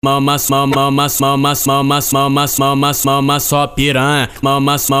Mama só piranha,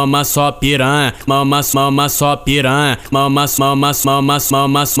 mama só piranha, mama só piranha, mama só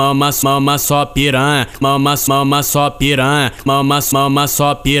piranha, mama só piranha, mama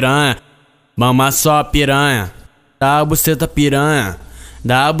só piranha, mama só piranha, dá a buceta piranha,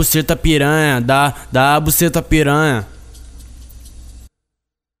 dá a buceta piranha, dá a buceta piranha,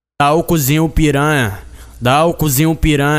 dá o cozinho piranha, dá o cozinho piranha.